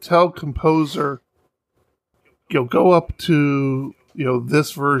already tell Composer, go up to,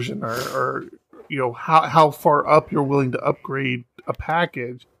 this version or how far up you're willing to upgrade a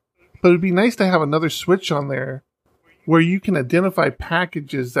package. But it'd be nice to have another switch on there where you can identify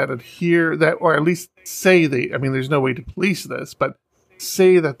packages that adhere or at least say there's no way to police this, but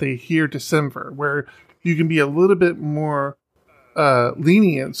say that they adhere to Simver, where you can be a little bit more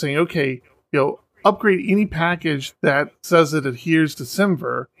lenient, saying, okay, upgrade any package that says it adheres to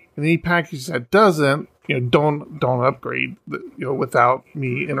Simver, and any package that doesn't, don't upgrade, without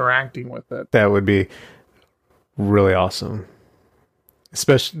me interacting with it. That would be really awesome.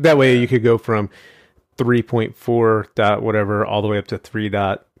 Especially that way you could go from 3.4 dot whatever all the way up to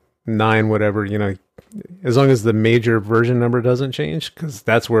 3.9 whatever, as long as the major version number doesn't change, because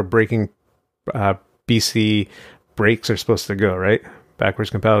that's where breaking BC breaks are supposed to go, right? Backwards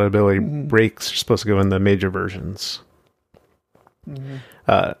compatibility breaks are supposed to go in the major versions.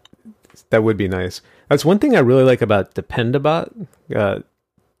 That would be nice. That's one thing I really like about Dependabot.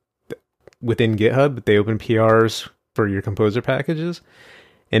 Within GitHub, they open PRs for your Composer packages,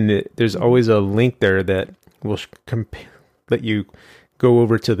 and there's always a link there that will let you go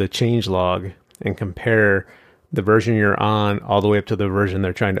over to the change log and compare the version you're on all the way up to the version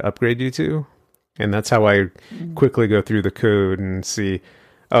they're trying to upgrade you to. And that's how I quickly go through the code and see,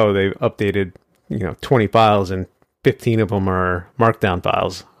 oh, they've updated 20 files and 15 of them are markdown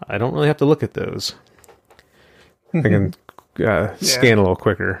files. I don't really have to look at those. I can scan a little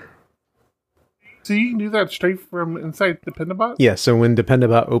quicker. So you can do that straight from inside Dependabot? Yeah, so when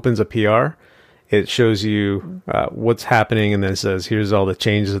Dependabot opens a PR, it shows you what's happening, and then it says, here's all the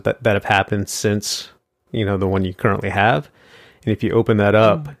changes that have happened since, the one you currently have. And if you open that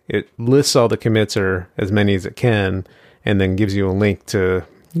up, it lists all the commits, or as many as it can, and then gives you a link to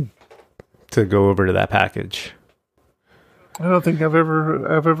go over to that package. I don't think I've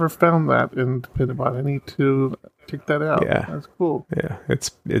ever found that in Dependabot. I need to check that out. Yeah, that's cool. Yeah,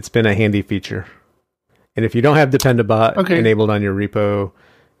 it's been a handy feature. And if you don't have Dependabot enabled on your repo,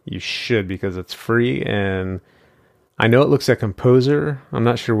 you should, because it's free. And I know it looks at Composer. I'm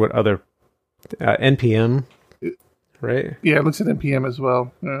not sure what other NPM, right? Yeah, it looks at NPM as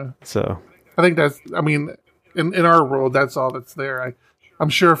well. Yeah. So I think that's. I mean, in our world, that's all that's there. I'm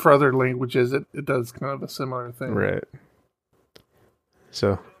sure for other languages, it does kind of a similar thing. Right.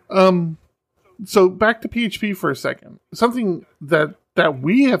 So back to PHP for a second. Something that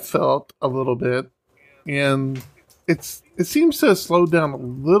we have felt a little bit, and it seems to have slowed down a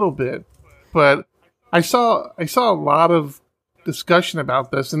little bit, but I saw a lot of discussion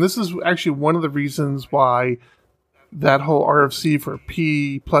about this, and this is actually one of the reasons why that whole RFC for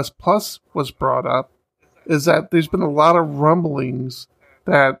P++ was brought up, is that there's been a lot of rumblings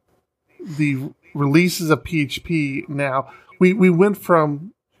that the releases of PHP now, we went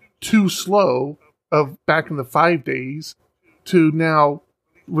from too slow of back in the 5 days to now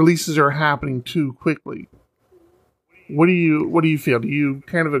releases are happening too quickly. What do you feel? Do you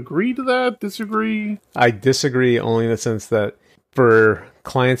kind of agree to that? Disagree? I disagree, only in the sense that for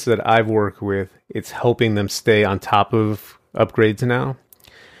clients that I've worked with, it's helping them stay on top of upgrades now.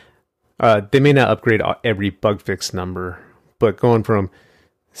 They may not upgrade every bug fix number, but going from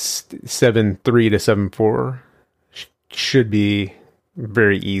 7.3 to 7.4 should be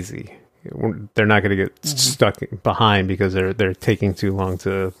very easy. They're not going to get stuck behind because they're taking too long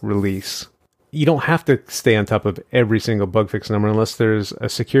to release. You don't have to stay on top of every single bug fix number unless there's a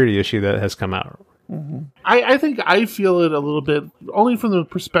security issue that has come out. Mm-hmm. I think I feel it a little bit, only from the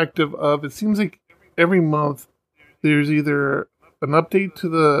perspective of, it seems like every month there's either an update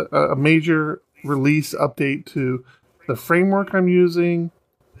to a major release update to the framework I'm using,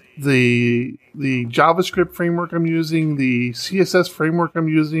 the JavaScript framework I'm using, the CSS framework I'm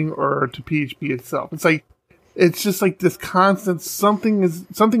using, or to PHP itself. It's just like this constant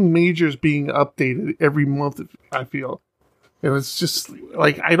something major is being updated every month, I feel. And it's just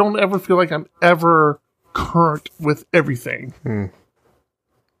like, I don't ever feel like I'm ever current with everything.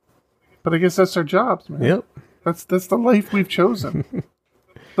 But I guess that's our jobs, man. Yep. That's the life we've chosen.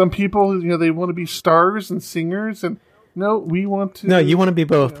 Some people, they want to be stars and singers, and no, we want to. No, you want to be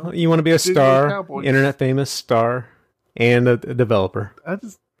both. You want to be a star, cowboys. Internet famous star, and a developer.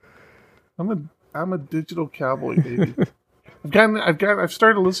 I'm a digital cowboy, baby. I've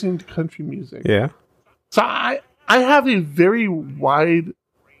started listening to country music. Yeah. So I have a very wide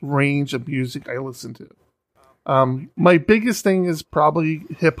range of music I listen to. My biggest thing is probably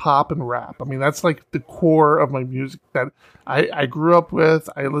hip hop and rap. I mean, that's like the core of my music that I grew up with,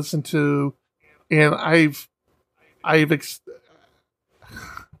 I listened to, and I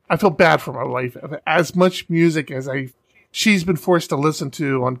feel bad for my wife. As much music as she's been forced to listen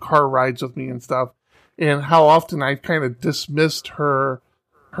to on car rides with me and stuff, and how often I kind of dismissed her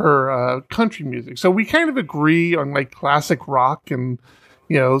country music. So we kind of agree on like classic rock and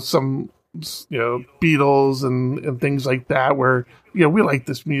some Beatles and things like that, where we like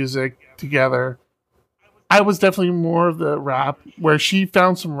this music together. I was definitely more of the rap, where she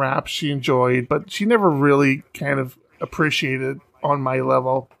found some rap she enjoyed, but she never really kind of appreciated on my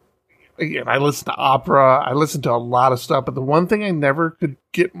level. Again, I listened to opera, I listened to a lot of stuff, but the one thing I never could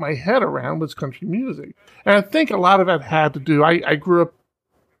get my head around was country music. And I think a lot of that had to do, I grew up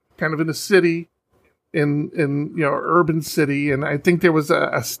kind of in a city, in urban city, and I think there was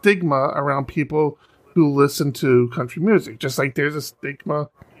a stigma around people who listen to country music, just like there's a stigma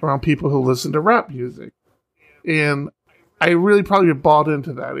around people who listen to rap music. And I really probably bought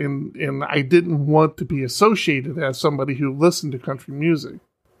into that, and I didn't want to be associated as somebody who listened to country music.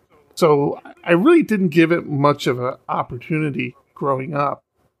 So I really didn't give it much of an opportunity growing up.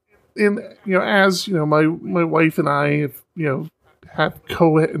 And as my wife and I have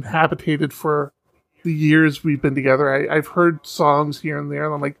cohabitated for the years we've been together, I've heard songs here and there,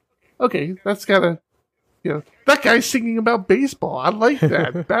 and I'm like, okay, that's gotta, that guy's singing about baseball. I like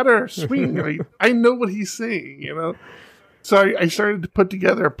that. Better swing. I know what he's saying, So I started to put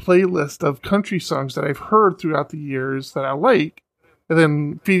together a playlist of country songs that I've heard throughout the years that I like, and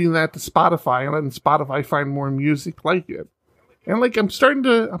then feeding that to Spotify and letting Spotify find more music like it. And I'm starting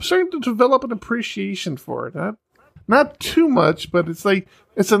to develop an appreciation for it. not too much, but it's like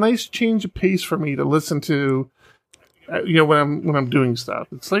it's a nice change of pace for me to listen to. When I'm doing stuff,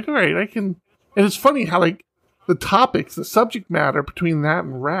 it's like, all right, I can. And it's funny how like the topics, the subject matter between that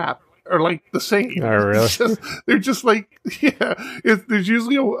and rap are like the same. Oh, really? They're just like, yeah. There's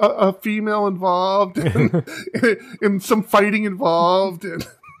usually a female involved and some fighting involved. And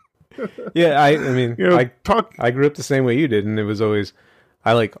yeah, I mean, I grew up the same way you did, and it was always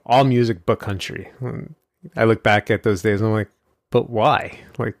I like all music but country. I look back at those days, and I'm like, but why?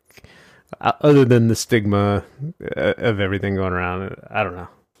 Like, other than the stigma of everything going around, I don't know.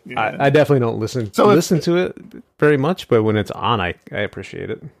 Yeah. I definitely don't listen to it very much, but when it's on, I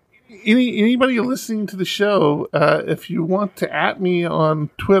appreciate it. Anybody listening to the show, if you want to at me on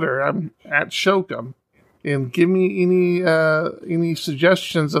Twitter, I'm at Shokum, and give me any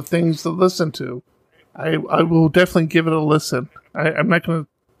suggestions of things to listen to. I will definitely give it a listen. I'm not going to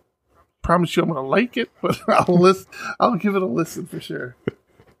promise you I'm going to like it, but I'll give it a listen for sure.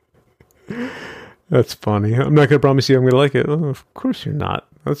 That's funny. I'm not going to promise you I'm going to like it. Oh, of course you're not.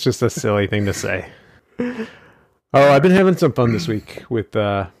 That's just a silly thing to say. Oh, I've been having some fun this week with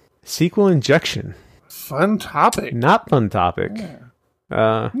SQL injection. Fun topic. Not fun topic.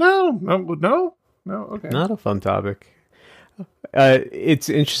 Yeah. No. Okay. Not a fun topic. It's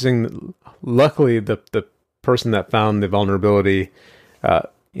interesting. Luckily, the person that found the vulnerability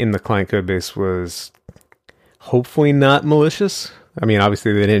in the client code base was hopefully not malicious. I mean,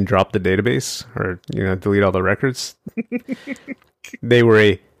 obviously they didn't drop the database or delete all the records. They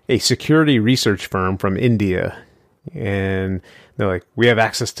were a security research firm from India, and they're like, we have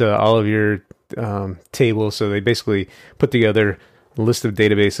access to all of your tables. So they basically put together a list of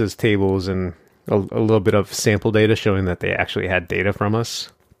databases, tables, and a little bit of sample data showing that they actually had data from us.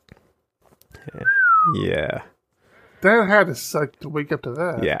 Yeah. That had to suck to wake up to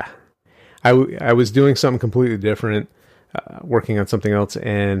that. Yeah. I was doing something completely different, working on something else,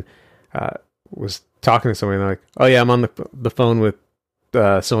 and was talking to somebody, and they're like, oh yeah, I'm on the phone with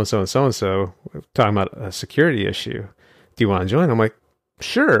so-and-so and so-and-so talking about a security issue. Do you want to join? I'm like,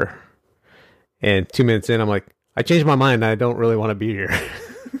 sure. And 2 minutes in, I'm like, I changed my mind. I don't really want to be here.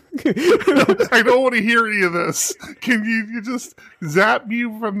 I don't want to hear any of this. Can you just zap me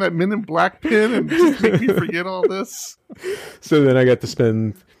from that Men in Black pin and just make me forget all this? So then I got to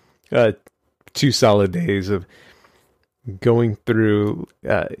spend 2 solid days of going through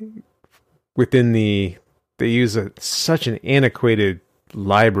within they use such an antiquated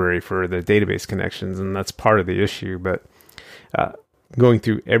library for the database connections, and that's part of the issue. But going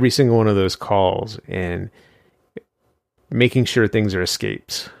through every single one of those calls and making sure things are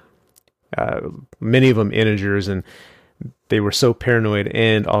escapes. Many of them integers, and they were so paranoid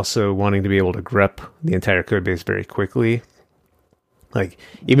and also wanting to be able to grep the entire code base very quickly. Like,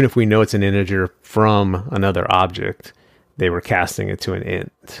 even if we know it's an integer from another object, they were casting it to an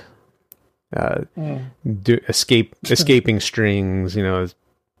int. Escaping strings,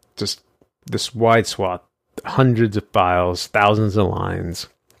 just this wide swath, hundreds of files, thousands of lines,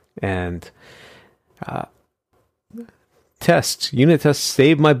 and unit tests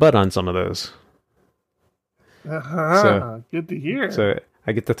saved my butt on some of those. So good to hear. So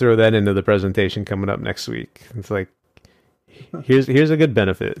I get to throw that into the presentation coming up next week. It's like, here's a good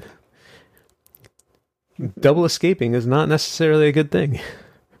benefit. Double escaping is not necessarily a good thing.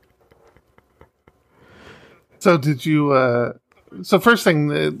 So did you? So first thing,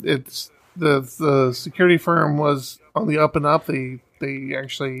 it's the security firm was on the up and up. They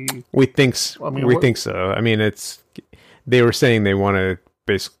actually. We think so. I mean, they were saying they want to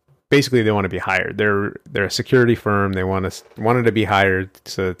basically they want to be hired. They're a security firm. They wanted to be hired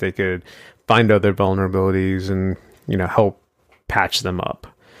so that they could find other vulnerabilities and help patch them up.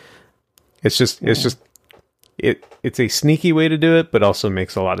 It's a sneaky way to do it, but also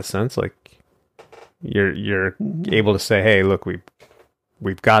makes a lot of sense. Like you're able to say, hey, look,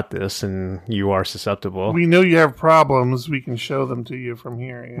 we've got this, and you are susceptible. We know you have problems. We can show them to you from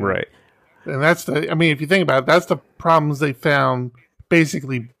here. Right. And if you think about it, that's the problems they found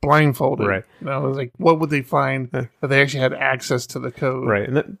basically blindfolded. Right. Like, what would they find if they actually had access to the code? Right.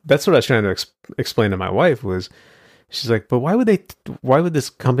 And that's what I was trying to explain to my wife was, she's like, but why would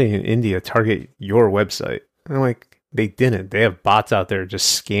this company in India target your website? And I'm like, they didn't. They have bots out there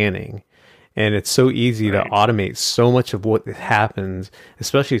just scanning. And it's so easy to automate so much of what happens,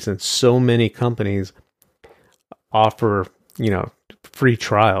 especially since so many companies offer, free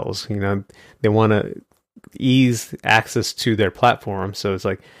trials. They want to ease access to their platform. So it's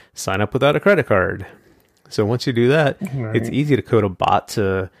like, sign up without a credit card. So once you do that, it's easy to code a bot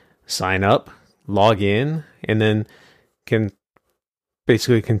to sign up, log in, and then can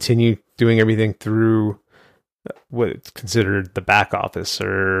basically continue doing everything through what's considered the back office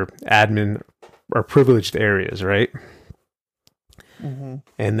or admin or privileged areas, right? Mm-hmm.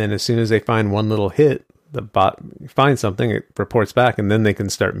 And then as soon as they find one little hit, the bot finds something, it reports back, and then they can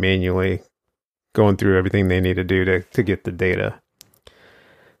start manually going through everything they need to do to get the data.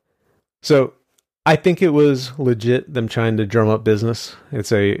 So I think it was legit them trying to drum up business.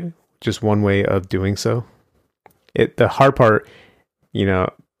 It's just one way of doing so. The hard part,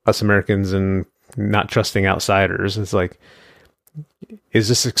 us Americans and not trusting outsiders, is like, is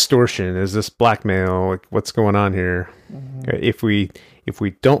this extortion? Is this blackmail? Like, what's going on here? Mm-hmm. If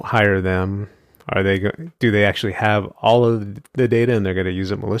we don't hire them, do they actually have all of the data and they're going to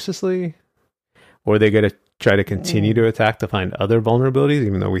use it maliciously? Or are they going to try to continue to attack to find other vulnerabilities,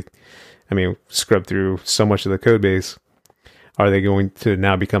 even though we scrub through so much of the code base? Are they going to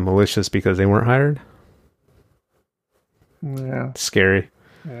now become malicious because they weren't hired? Yeah. Scary.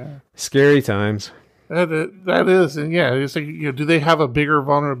 Yeah. Scary times. That is. And yeah, it's like, do they have a bigger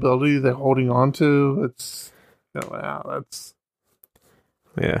vulnerability they're holding on to? It's, wow, that's.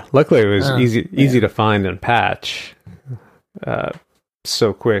 Yeah. Luckily, it was easy to find and patch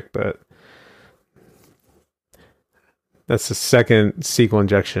so quick, but that's the second SQL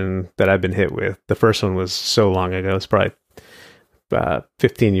injection that I've been hit with. The first one was so long ago. It's probably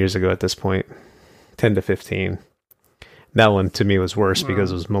 15 years ago at this point, 10 to 15. That one to me was worse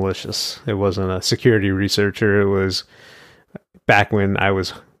because it was malicious. It wasn't a security researcher. It was back when I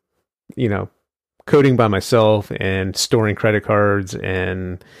was, coding by myself and storing credit cards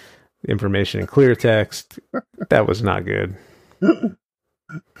and information in clear text. That was not good.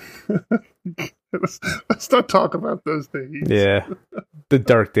 Let's not talk about those days. Yeah, the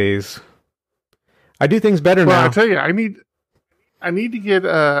dark days. I do things better now. I'll tell you, I need to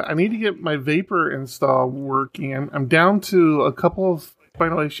get my Vapor install working. I'm down to a couple of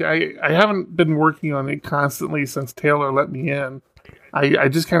final issues. I haven't been working on it constantly since Taylor let me in. I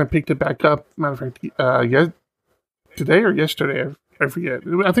just kind of picked it back up. Matter of fact, today or yesterday, I forget.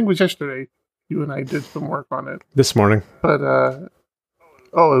 I think it was yesterday. You and I did some work on it this morning. But it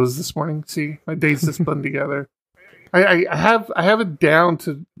was this morning. See, my days just blend together. I have it down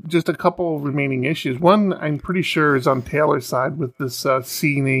to just a couple remaining issues. One I'm pretty sure is on Taylor's side with this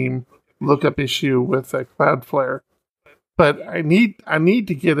CNAME lookup issue with Cloudflare, but I need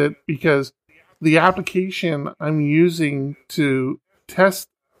to get it because the application I'm using to test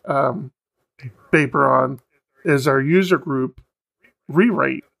Vapor on is our user group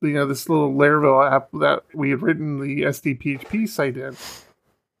rewrite. This little Laravel app that we had written the SDPHP site in,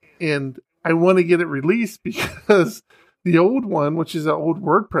 and I want to get it released because the old one, which is an old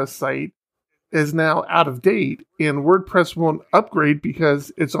WordPress site, is now out of date, and WordPress won't upgrade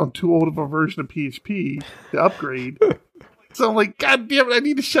because it's on too old of a version of PHP to upgrade. So I'm like, God damn it! I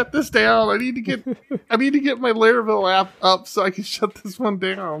need to shut this down. I need to get my Laravel app up so I can shut this one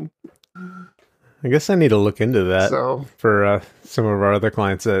down. I guess I need to look into that for some of our other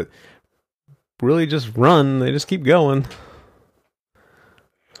clients that really just run. They just keep going.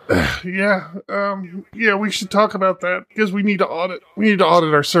 Yeah, we should talk about that because we need to audit. We need to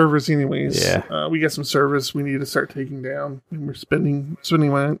audit our servers, anyways. Yeah, we got some servers we need to start taking down. And we're spending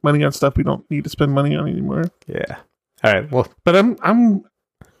money on stuff we don't need to spend money on anymore. Yeah. All right. Well, but I'm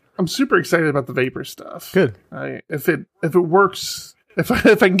super excited about the Vapor stuff. Good. If it works, if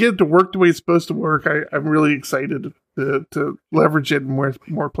I can get it to work the way it's supposed to work, I'm really excited to leverage it in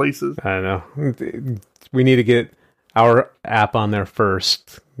more places. I don't know. We need to get our app on there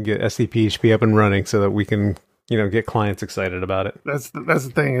first, get SDPHP up and running so that we can, get clients excited about it. That's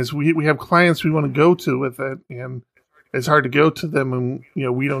the thing is we have clients we want to go to with it, and it's hard to go to them, and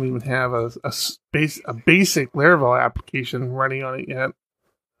we don't even have a basic Laravel application running on it yet.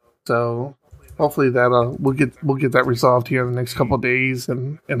 So hopefully that we'll get that resolved here in the next couple of days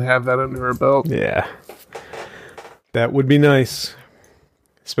and have that under our belt. Yeah, that would be nice,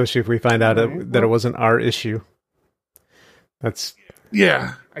 especially if we find out that it wasn't our issue.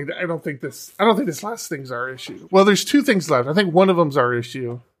 Yeah. I don't think this last thing's our issue. Well, there's two things left. I think one of them's our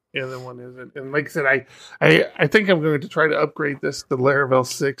issue, and then one isn't. And like I said, I think I'm going to try to upgrade the Laravel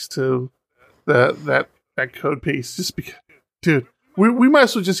 6 to that code base, just because, dude, we might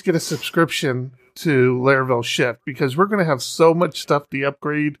as well just get a subscription to Laravel Shift because we're going to have so much stuff to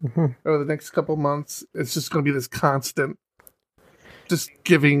upgrade over the next couple months. It's just going to be this constant, just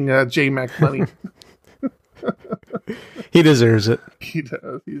giving JMac money. He deserves it. He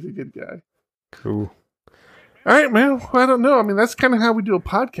does. He's a good guy. Cool. All right, man. Well, I don't know. I mean, that's kind of how we do a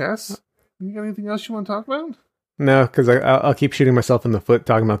podcast. You got anything else you want to talk about? No, because I'll keep shooting myself in the foot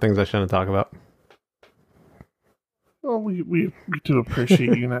talking about things I shouldn't talk about. Well, we do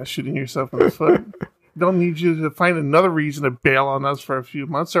appreciate you not shooting yourself in the foot. don't need you to find another reason to bail on us for a few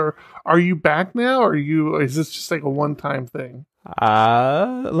months. Or are you back now? Or is this just like a one-time thing?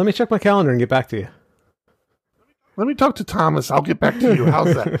 Let me check my calendar and get back to you. Let me talk to Thomas. I'll get back to you.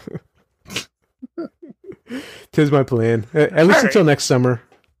 How's that? 'Tis my plan. At least until next summer.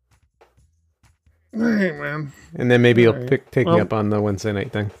 All right, man. And then maybe you'll take me up on the Wednesday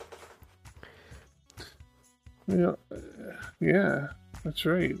night thing. Yeah, that's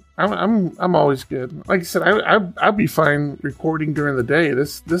right. I'm always good. Like I said, I'll be fine recording during the day.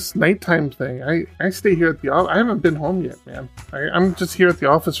 This nighttime thing, I stay here at the office. I haven't been home yet, man. I'm just here at the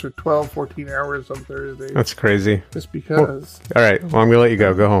office for 12, 14 hours on Thursday. That's crazy. Just because. All right. Well, I'm gonna let you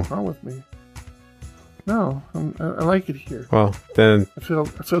go. Go home. What's wrong with me? No, I like it here. Well, then I feel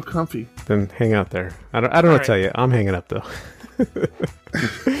comfy. Then hang out there. I don't know what to tell you. I'm hanging up though.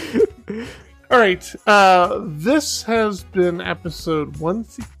 All right. This has been episode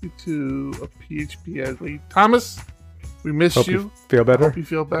 162 of PHP Ugly. Thomas, we miss Hope you. Feel better. Hope you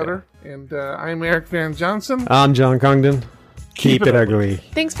feel better. Yeah. And I'm Eric Van Johnson. I'm John Congdon. Keep it ugly.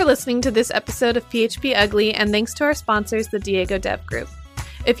 Thanks for listening to this episode of PHP Ugly, and thanks to our sponsors, the Diego Dev Group.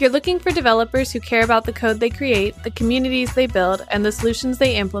 If you're looking for developers who care about the code they create, the communities they build, and the solutions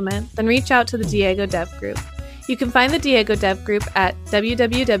they implement, then reach out to the Diego Dev Group. You can find the Diego Dev Group at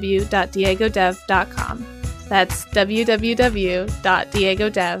www.diegodev.com. That's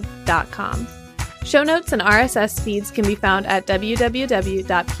www.diegodev.com. Show notes and RSS feeds can be found at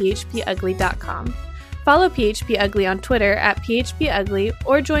www.phpugly.com. Follow PHP Ugly on Twitter at PHP Ugly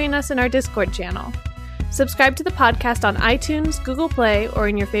or join us in our Discord channel. Subscribe to the podcast on iTunes, Google Play, or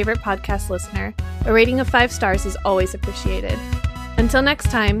in your favorite podcast listener. A rating of 5 stars is always appreciated. Until next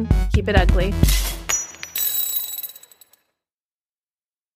time, keep it ugly.